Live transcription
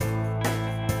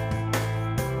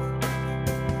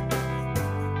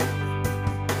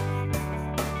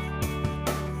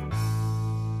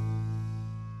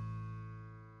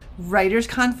Writers'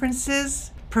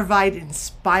 conferences provide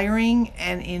inspiring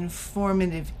and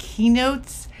informative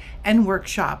keynotes and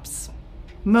workshops.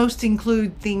 Most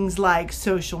include things like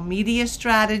social media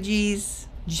strategies,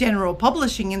 general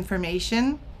publishing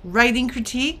information, writing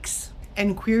critiques,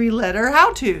 and query letter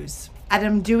how-tos. And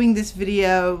I'm doing this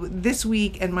video this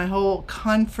week and my whole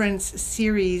conference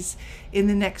series in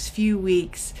the next few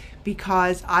weeks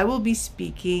because I will be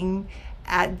speaking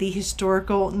at the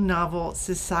Historical Novel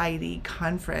Society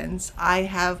Conference. I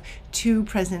have two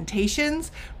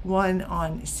presentations, one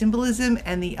on symbolism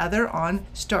and the other on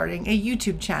starting a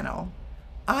YouTube channel.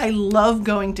 I love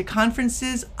going to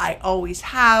conferences. I always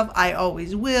have, I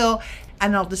always will,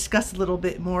 and I'll discuss a little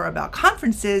bit more about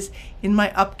conferences in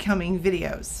my upcoming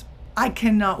videos. I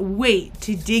cannot wait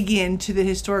to dig into the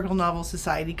Historical Novel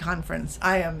Society Conference.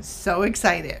 I am so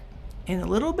excited and a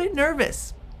little bit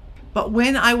nervous. But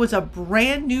when I was a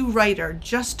brand new writer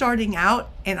just starting out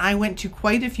and I went to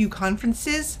quite a few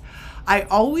conferences, I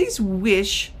always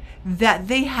wish that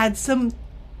they had some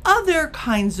other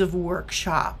kinds of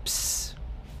workshops.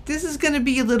 This is going to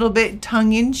be a little bit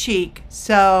tongue-in-cheek,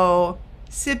 so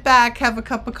sit back, have a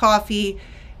cup of coffee,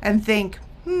 and think,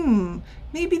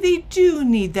 maybe they do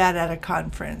need that at a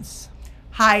conference.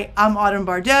 Hi, I'm Autumn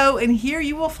Bardot, and here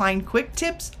you will find quick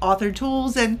tips, author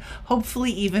tools, and hopefully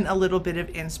even a little bit of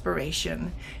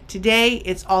inspiration. Today,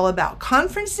 it's all about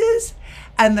conferences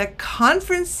and the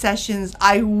conference sessions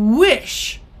I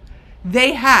wish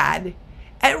they had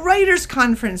at writers'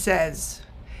 conferences.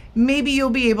 Maybe you'll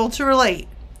be able to relate.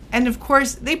 And of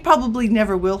course, they probably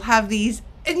never will have these,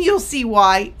 and you'll see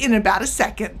why in about a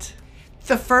second.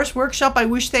 The first workshop I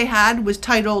wish they had was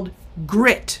titled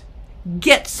Grit.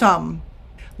 Get some.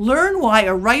 Learn why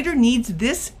a writer needs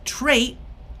this trait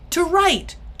to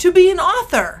write, to be an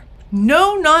author.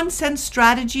 No-nonsense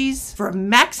strategies for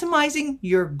maximizing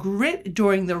your grit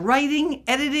during the writing,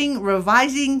 editing,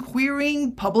 revising,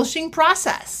 querying, publishing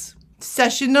process.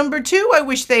 Session number 2 I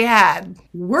wish they had.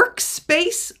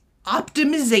 Workspace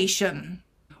optimization.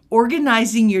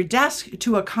 Organizing your desk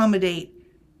to accommodate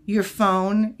your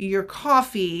phone, your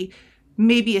coffee,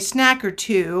 maybe a snack or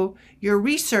two, your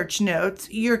research notes,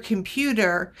 your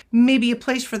computer, maybe a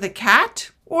place for the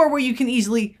cat, or where you can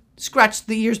easily scratch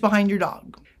the ears behind your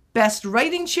dog. Best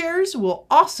writing chairs will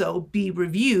also be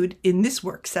reviewed in this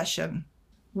work session.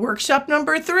 Workshop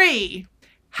number 3,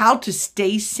 how to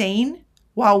stay sane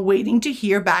while waiting to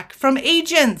hear back from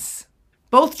agents.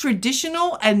 Both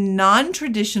traditional and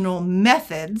non-traditional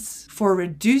methods for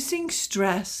reducing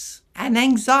stress and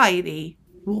anxiety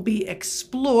will be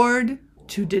explored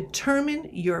to determine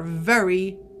your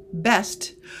very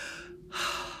best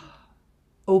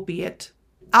opiate.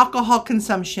 Alcohol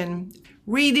consumption,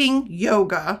 reading,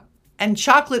 yoga, and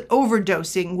chocolate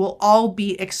overdosing will all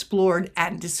be explored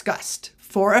and discussed.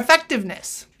 For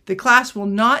effectiveness, the class will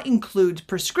not include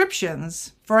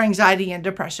prescriptions for anxiety and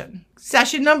depression.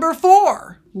 Session number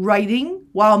 4, writing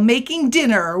while making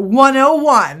dinner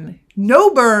 101.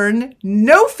 No burn,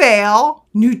 no fail,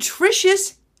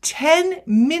 nutritious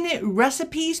 10-minute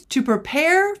recipes to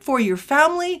prepare for your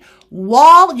family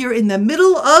while you're in the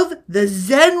middle of the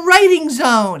Zen writing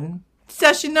zone.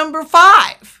 Session number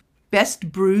 5,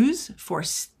 best brews for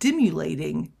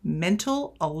stimulating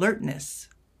mental alertness.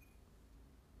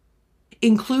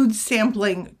 Includes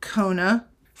sampling Kona,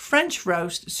 French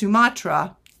roast,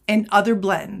 Sumatra, and other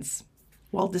blends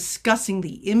while discussing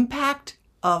the impact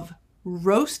of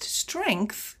roast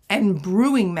strength and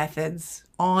brewing methods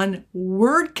on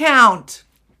word count.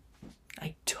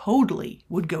 I totally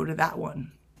would go to that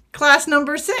one. Class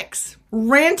number 6,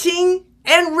 ranting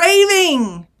and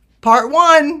raving. Part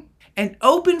 1, an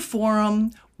open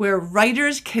forum where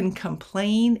writers can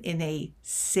complain in a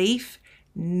safe,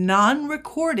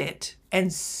 non-recorded,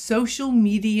 and social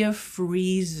media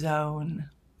free zone.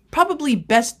 Probably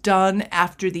best done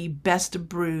after the Best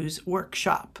Brews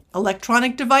workshop.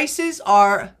 Electronic devices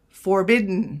are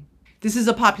forbidden. This is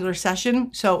a popular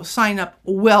session, so sign up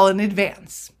well in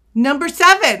advance. Number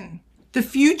 7, the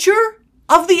future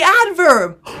of the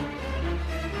adverb.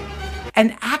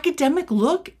 An academic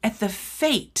look at the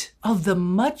fate of the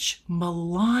much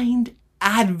maligned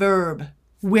adverb.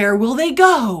 Where will they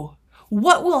go?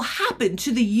 What will happen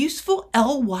to the useful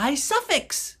ly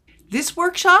suffix? This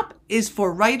workshop is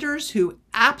for writers who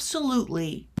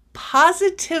absolutely,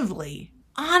 positively,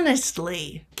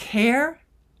 honestly care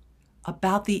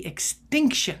about the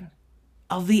extinction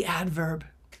of the adverb.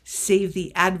 Save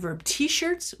the Adverb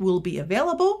t-shirts will be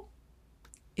available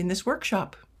in this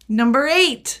workshop. Number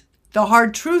 8, the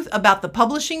hard truth about the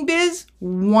publishing biz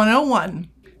 101.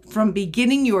 From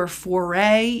beginning your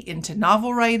foray into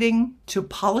novel writing to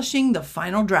polishing the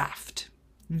final draft.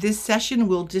 This session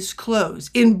will disclose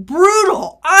in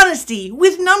brutal honesty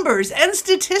with numbers and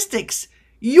statistics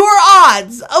your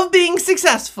odds of being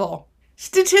successful.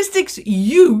 Statistics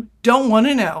you don't want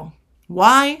to know.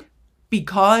 Why?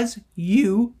 Because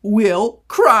you will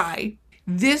cry.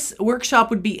 This workshop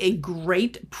would be a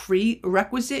great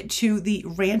prerequisite to the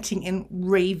ranting and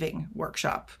raving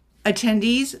workshop.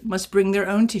 Attendees must bring their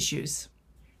own tissues.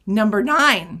 Number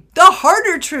 9, the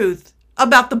harder truth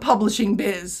about the publishing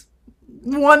biz.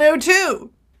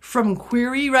 102. From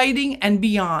query writing and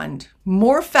beyond,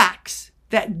 more facts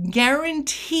that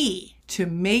guarantee to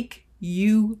make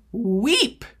you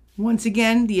weep. Once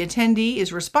again, the attendee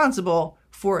is responsible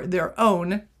for their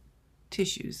own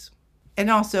tissues.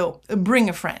 And also, bring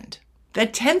a friend. The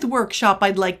 10th workshop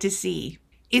I'd like to see.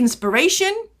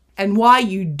 Inspiration and why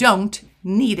you don't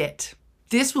need it.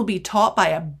 This will be taught by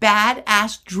a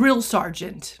badass drill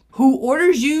sergeant who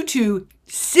orders you to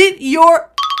sit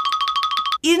your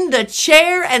in the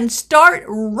chair and start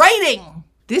writing.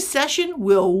 This session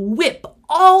will whip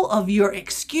all of your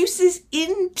excuses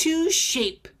into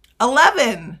shape.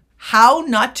 11. How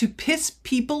not to piss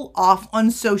people off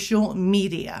on social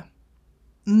media.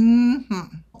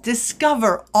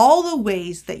 Discover all the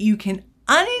ways that you can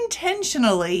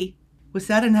unintentionally, was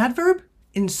that an adverb?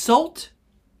 Insult,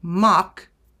 mock,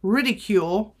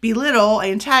 ridicule, belittle,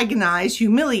 antagonize,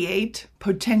 humiliate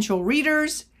potential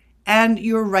readers and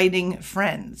your writing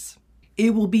friends.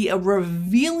 It will be a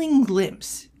revealing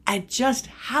glimpse at just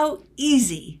how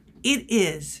easy it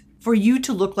is for you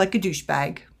to look like a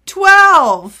douchebag.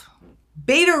 12.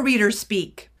 Beta reader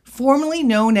speak, formerly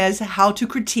known as how to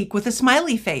critique with a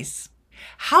smiley face.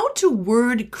 How to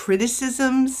word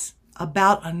criticisms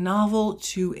about a novel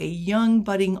to a young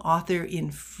budding author in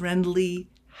friendly,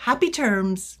 happy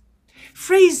terms.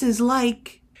 Phrases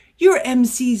like, your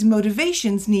MC's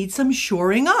motivations need some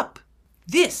shoring up.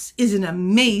 This is an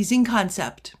amazing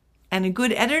concept, and a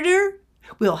good editor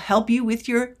will help you with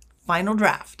your final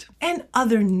draft. And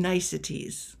other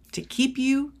niceties to keep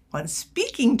you on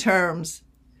speaking terms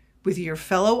with your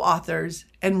fellow authors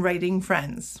and writing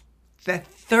friends. The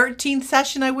 13th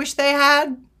session I wish they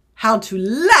had, how to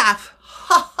laugh,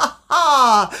 ha ha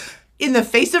ha, in the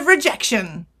face of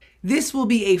rejection. This will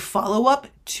be a follow-up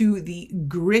to the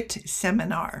Grit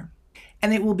seminar,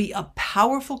 and it will be a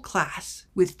powerful class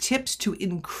with tips to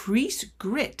increase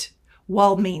grit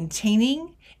while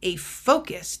maintaining a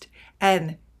focused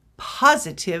and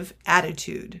positive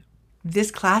attitude.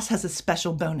 This class has a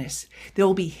special bonus. There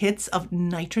will be hits of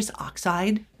nitrous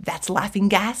oxide, that's laughing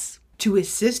gas, to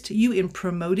assist you in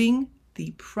promoting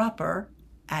the proper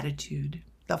attitude.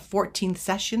 The 14th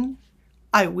session,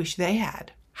 I wish they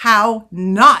had. How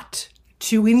not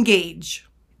to engage.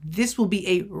 This will be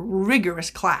a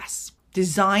rigorous class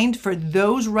designed for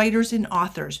those writers and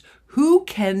authors who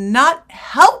cannot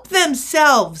help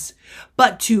themselves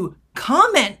but to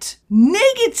comment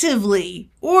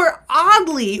negatively or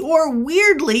oddly or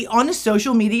weirdly on a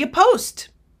social media post.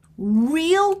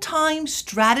 Real-time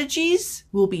strategies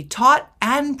will be taught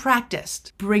and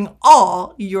practiced. Bring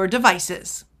all your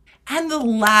devices. And the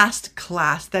last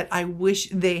class that I wish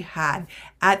they had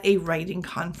at a writing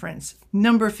conference,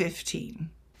 number 15,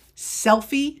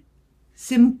 Selfie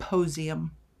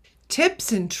Symposium.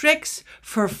 Tips and tricks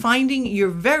for finding your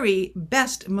very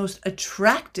best, most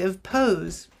attractive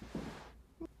pose.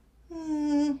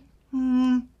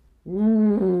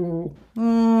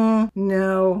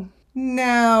 No.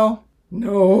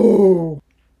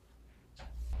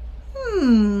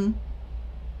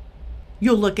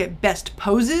 You'll look at best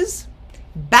poses,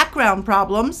 background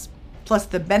problems, plus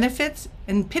the benefits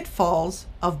and pitfalls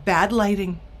of bad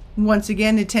lighting. Once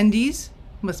again, attendees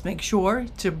must make sure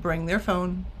to bring their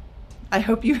phone. I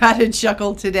hope you had a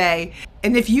chuckle today.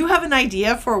 And if you have an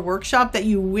idea for a workshop that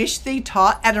you wish they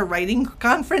taught at a writing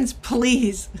conference,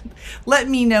 please let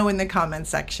me know in the comment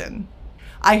section.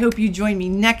 I hope you join me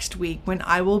next week when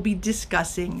I will be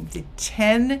discussing the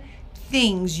 10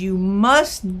 things you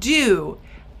must do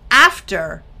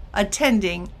after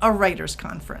attending a writer's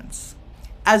conference.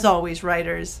 As always,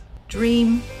 writers,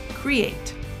 dream,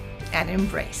 create, and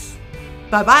embrace.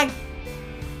 Bye-bye.